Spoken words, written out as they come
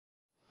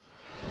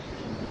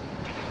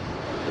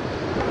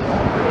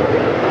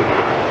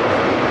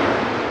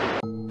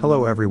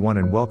everyone,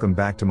 and welcome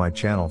back to my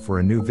channel for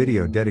a new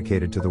video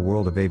dedicated to the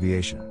world of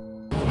aviation.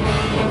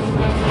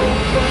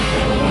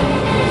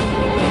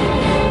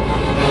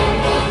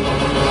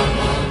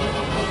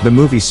 The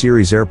movie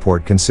series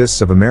Airport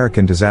consists of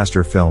American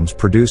disaster films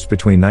produced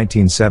between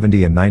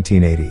 1970 and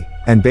 1980,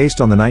 and based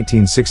on the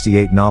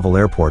 1968 novel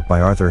Airport by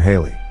Arthur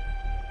Haley.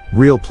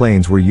 Real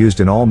planes were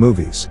used in all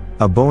movies: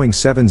 a Boeing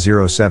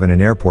 707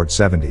 in Airport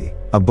 70,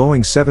 a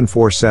Boeing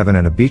 747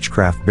 and a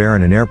Beechcraft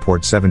Baron in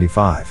Airport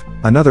 75,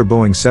 another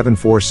Boeing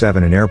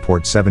 747 in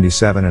Airport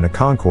 77 and a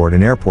Concorde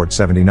in Airport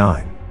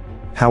 79.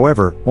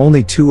 However,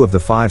 only 2 of the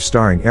 5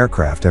 starring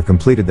aircraft have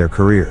completed their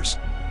careers.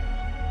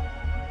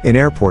 In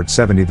Airport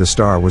 70, the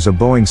star was a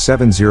Boeing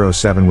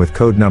 707 with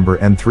code number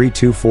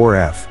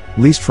N324F,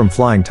 leased from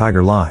Flying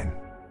Tiger Line.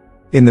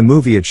 In the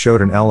movie it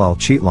showed an LL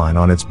cheat line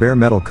on its bare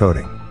metal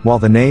coating, while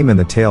the name and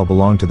the tail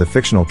belonged to the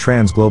fictional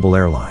Trans-Global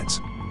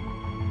Airlines.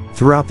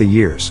 Throughout the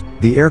years,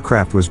 the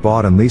aircraft was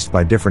bought and leased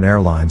by different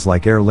airlines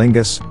like Aer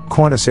Lingus,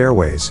 Qantas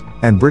Airways,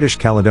 and British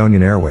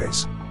Caledonian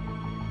Airways.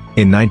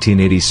 In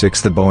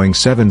 1986 the Boeing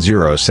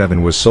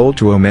 707 was sold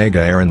to Omega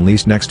Air and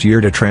leased next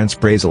year to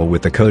Transbrasil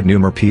with the code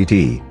number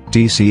PT,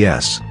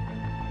 DCS.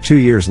 2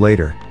 years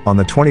later, on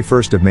the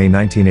 21st of May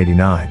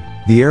 1989,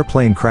 the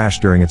airplane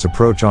crashed during its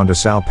approach onto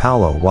Sao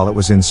Paulo while it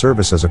was in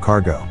service as a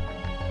cargo.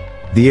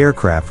 The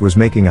aircraft was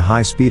making a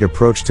high-speed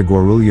approach to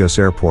Guarulhos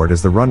Airport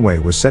as the runway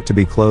was set to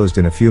be closed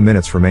in a few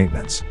minutes for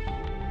maintenance.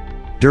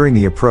 During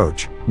the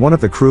approach, one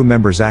of the crew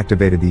members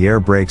activated the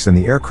air brakes and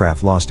the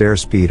aircraft lost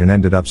airspeed and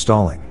ended up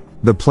stalling.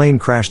 The plane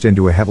crashed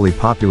into a heavily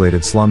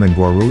populated slum in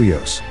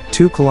Guarulhos,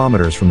 2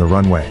 kilometers from the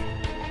runway.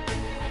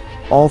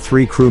 All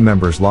 3 crew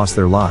members lost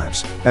their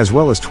lives, as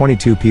well as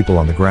 22 people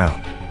on the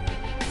ground.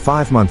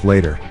 5 months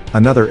later,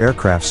 another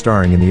aircraft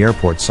starring in the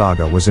Airport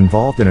saga was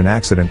involved in an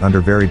accident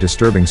under very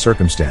disturbing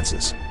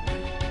circumstances.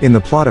 In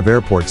the plot of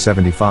Airport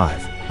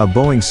 75, a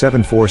Boeing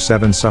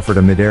 747 suffered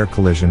a mid-air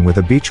collision with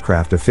a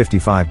Beechcraft of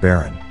 55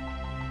 Baron.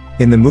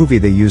 In the movie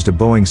they used a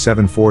Boeing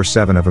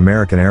 747 of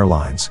American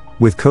Airlines,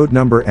 with code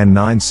number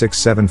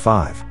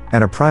N9675,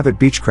 and a private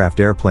Beechcraft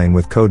airplane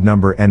with code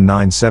number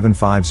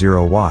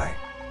N9750Y.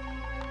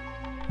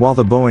 While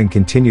the Boeing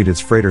continued its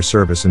freighter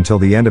service until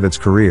the end of its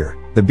career,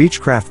 the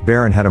Beechcraft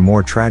Baron had a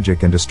more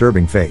tragic and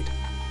disturbing fate.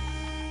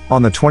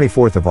 On the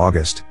 24th of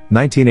August,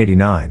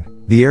 1989,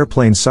 the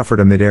airplane suffered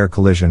a mid-air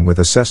collision with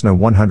a Cessna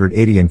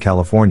 180 in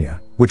California,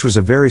 which was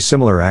a very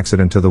similar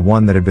accident to the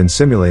one that had been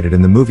simulated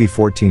in the movie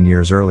 14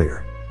 years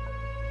earlier.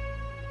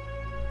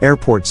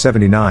 Airport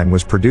 79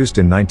 was produced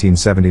in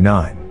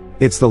 1979.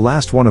 It's the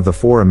last one of the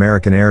 4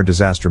 American air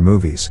disaster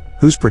movies,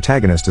 whose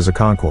protagonist is a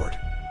Concorde.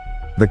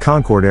 The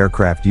Concorde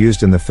aircraft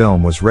used in the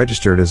film was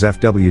registered as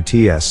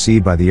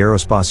FWTSC by the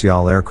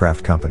Aerospatiale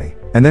Aircraft Company,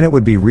 and then it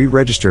would be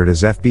re-registered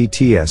as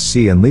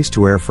FBTSC and leased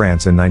to Air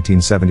France in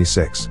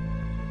 1976.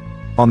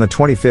 On the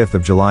 25th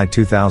of July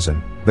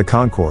 2000, the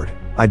Concorde,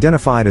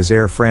 identified as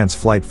Air France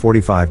Flight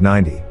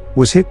 4590,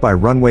 was hit by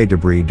runway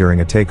debris during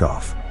a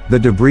takeoff. The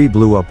debris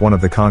blew up one of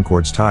the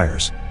Concorde's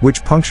tires,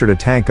 which punctured a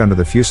tank under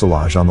the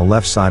fuselage on the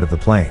left side of the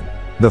plane.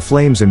 The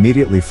flames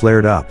immediately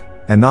flared up,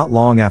 and not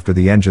long after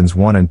the engines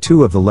 1 and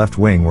 2 of the left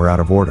wing were out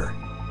of order.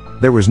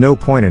 There was no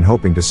point in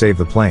hoping to save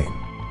the plane.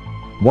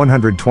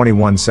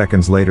 121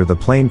 seconds later the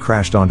plane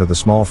crashed onto the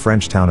small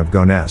French town of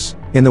Gonesse,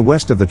 in the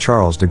west of the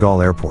Charles de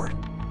Gaulle Airport.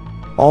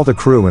 All the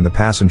crew and the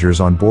passengers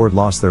on board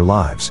lost their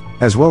lives,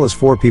 as well as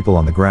 4 people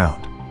on the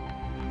ground.